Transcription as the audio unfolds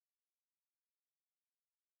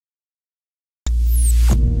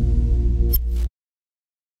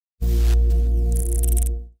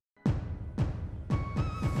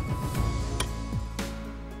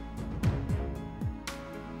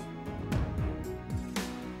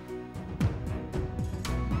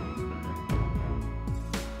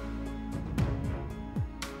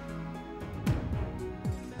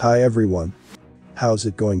Hi everyone. How's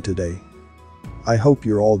it going today? I hope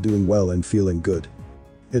you're all doing well and feeling good.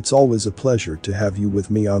 It's always a pleasure to have you with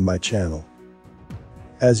me on my channel.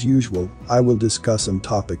 As usual, I will discuss some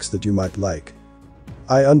topics that you might like.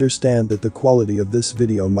 I understand that the quality of this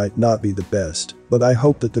video might not be the best, but I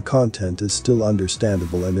hope that the content is still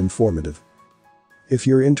understandable and informative. If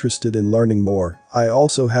you're interested in learning more, I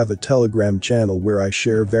also have a Telegram channel where I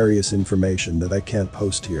share various information that I can't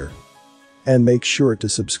post here. And make sure to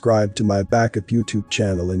subscribe to my backup YouTube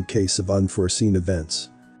channel in case of unforeseen events.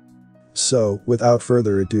 So, without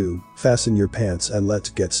further ado, fasten your pants and let's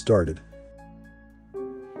get started.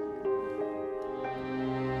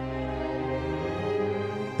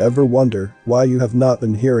 Ever wonder why you have not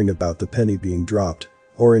been hearing about the penny being dropped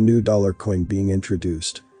or a new dollar coin being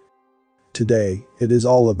introduced? Today, it is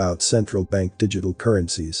all about central bank digital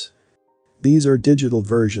currencies. These are digital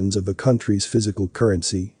versions of a country's physical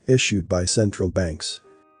currency issued by central banks.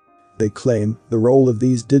 They claim the role of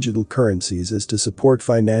these digital currencies is to support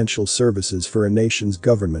financial services for a nation's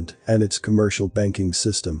government and its commercial banking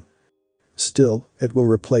system. Still, it will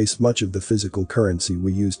replace much of the physical currency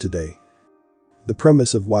we use today. The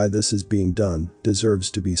premise of why this is being done deserves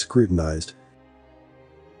to be scrutinized.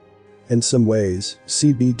 In some ways,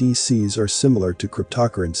 CBDCs are similar to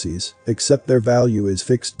cryptocurrencies, except their value is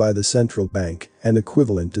fixed by the central bank and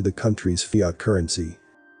equivalent to the country's fiat currency.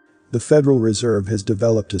 The Federal Reserve has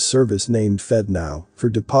developed a service named FedNow for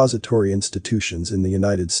depository institutions in the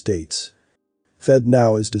United States.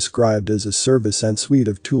 FedNow is described as a service and suite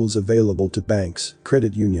of tools available to banks,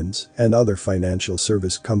 credit unions, and other financial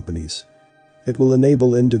service companies. It will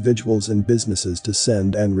enable individuals and businesses to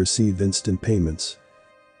send and receive instant payments.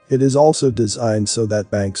 It is also designed so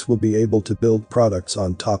that banks will be able to build products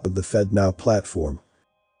on top of the FedNow platform.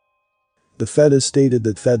 The Fed has stated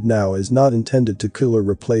that FedNow is not intended to kill or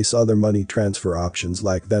replace other money transfer options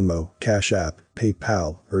like Venmo, Cash App,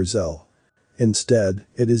 PayPal, or Zelle. Instead,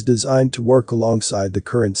 it is designed to work alongside the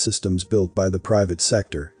current systems built by the private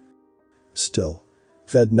sector. Still,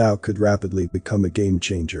 FedNow could rapidly become a game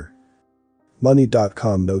changer.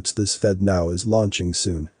 Money.com notes this FedNow is launching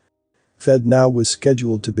soon. FedNow was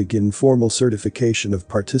scheduled to begin formal certification of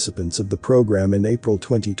participants of the program in April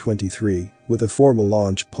 2023, with a formal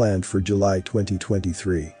launch planned for July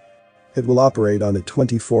 2023. It will operate on a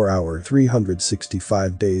 24-hour,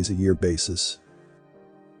 365 days a year basis.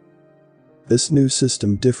 This new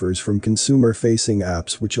system differs from consumer-facing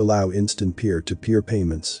apps which allow instant peer-to-peer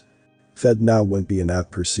payments. FedNow won't be an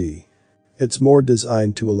app per se. It's more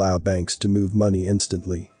designed to allow banks to move money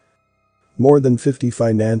instantly. More than 50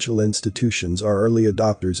 financial institutions are early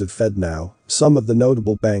adopters of FedNow. Some of the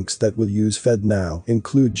notable banks that will use FedNow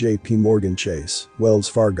include JP Morgan Chase, Wells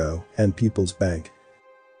Fargo, and People's Bank.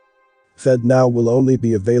 FedNow will only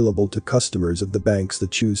be available to customers of the banks that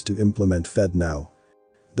choose to implement FedNow.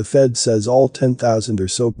 The Fed says all 10,000 or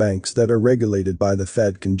so banks that are regulated by the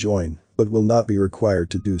Fed can join, but will not be required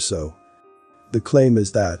to do so. The claim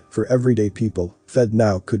is that, for everyday people,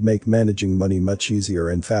 FedNow could make managing money much easier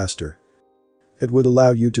and faster. It would allow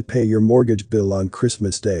you to pay your mortgage bill on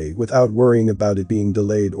Christmas Day without worrying about it being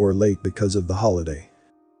delayed or late because of the holiday.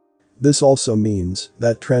 This also means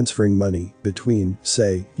that transferring money between,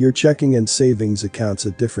 say, your checking and savings accounts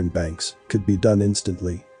at different banks could be done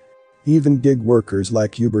instantly. Even gig workers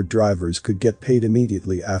like Uber drivers could get paid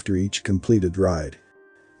immediately after each completed ride.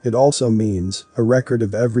 It also means a record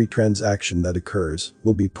of every transaction that occurs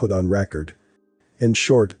will be put on record. In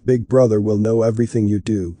short, Big Brother will know everything you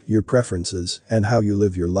do, your preferences, and how you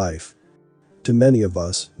live your life. To many of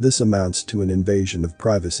us, this amounts to an invasion of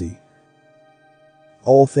privacy.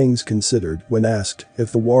 All things considered, when asked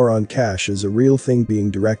if the war on cash is a real thing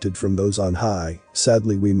being directed from those on high,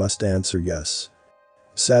 sadly we must answer yes.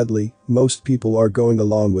 Sadly, most people are going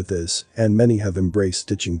along with this, and many have embraced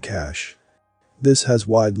ditching cash. This has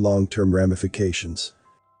wide long-term ramifications.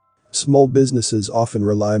 Small businesses often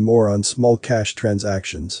rely more on small cash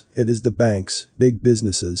transactions. It is the banks, big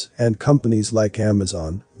businesses, and companies like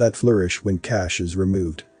Amazon that flourish when cash is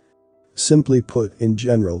removed. Simply put, in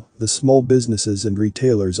general, the small businesses and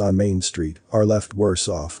retailers on Main Street are left worse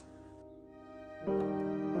off.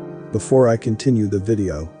 Before I continue the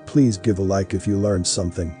video, please give a like if you learned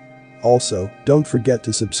something. Also, don't forget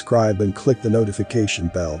to subscribe and click the notification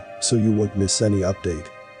bell so you won't miss any update.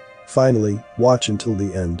 Finally, watch until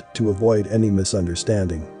the end to avoid any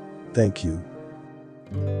misunderstanding. Thank you.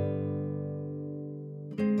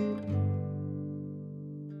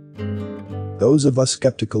 Those of us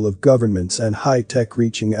skeptical of governments and high-tech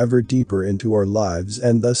reaching ever deeper into our lives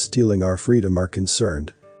and thus stealing our freedom are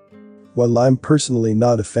concerned. While I'm personally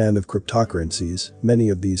not a fan of cryptocurrencies, many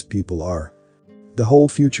of these people are. The whole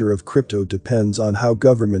future of crypto depends on how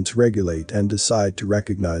governments regulate and decide to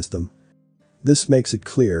recognize them. This makes it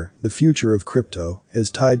clear the future of crypto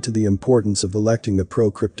is tied to the importance of electing a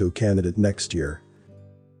pro-crypto candidate next year.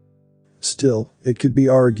 Still, it could be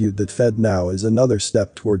argued that FedNow is another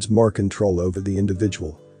step towards more control over the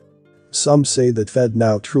individual. Some say that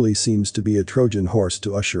FedNow truly seems to be a Trojan horse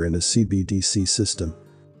to usher in a CBDC system.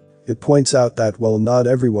 It points out that while not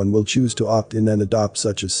everyone will choose to opt in and adopt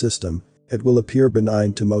such a system, it will appear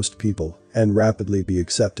benign to most people and rapidly be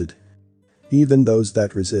accepted. Even those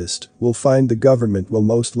that resist will find the government will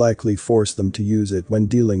most likely force them to use it when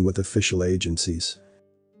dealing with official agencies.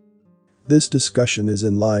 This discussion is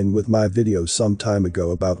in line with my video some time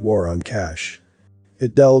ago about war on cash.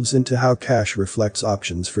 It delves into how cash reflects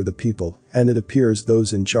options for the people, and it appears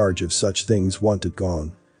those in charge of such things want it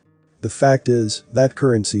gone. The fact is that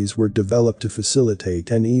currencies were developed to facilitate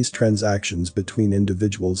and ease transactions between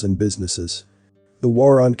individuals and businesses. The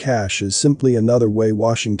war on cash is simply another way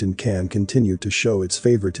Washington can continue to show its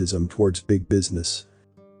favoritism towards big business.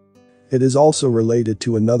 It is also related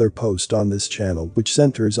to another post on this channel which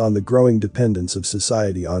centers on the growing dependence of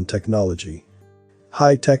society on technology.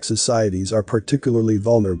 High-tech societies are particularly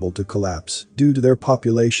vulnerable to collapse due to their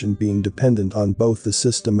population being dependent on both the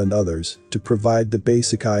system and others to provide the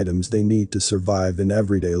basic items they need to survive in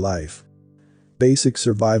everyday life. Basic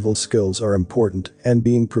survival skills are important, and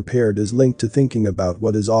being prepared is linked to thinking about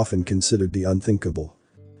what is often considered the unthinkable.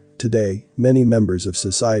 Today, many members of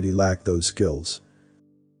society lack those skills.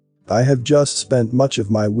 I have just spent much of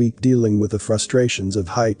my week dealing with the frustrations of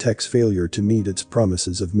high-tech's failure to meet its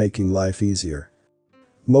promises of making life easier.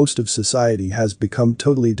 Most of society has become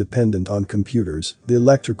totally dependent on computers, the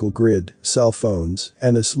electrical grid, cell phones,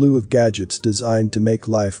 and a slew of gadgets designed to make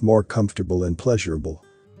life more comfortable and pleasurable.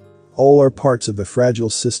 All are parts of a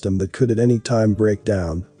fragile system that could at any time break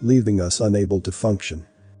down, leaving us unable to function.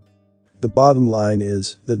 The bottom line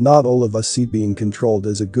is that not all of us see being controlled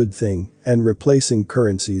as a good thing, and replacing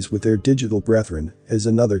currencies with their digital brethren is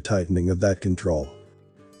another tightening of that control.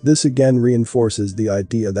 This again reinforces the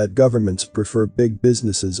idea that governments prefer big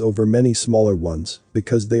businesses over many smaller ones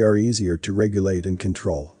because they are easier to regulate and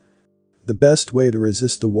control. The best way to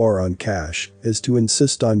resist the war on cash is to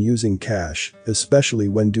insist on using cash, especially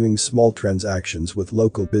when doing small transactions with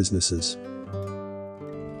local businesses.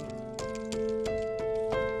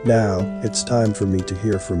 Now, it's time for me to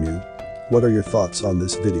hear from you. What are your thoughts on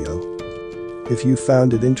this video? If you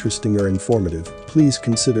found it interesting or informative, please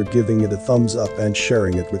consider giving it a thumbs up and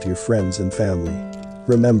sharing it with your friends and family.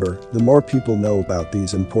 Remember, the more people know about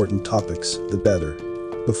these important topics, the better.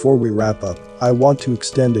 Before we wrap up, I want to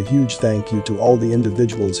extend a huge thank you to all the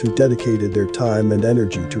individuals who dedicated their time and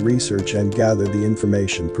energy to research and gather the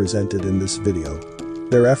information presented in this video.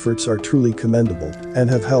 Their efforts are truly commendable and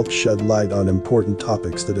have helped shed light on important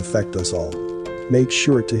topics that affect us all. Make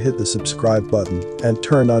sure to hit the subscribe button and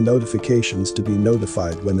turn on notifications to be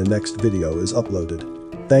notified when the next video is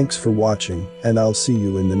uploaded. Thanks for watching, and I'll see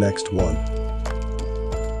you in the next one.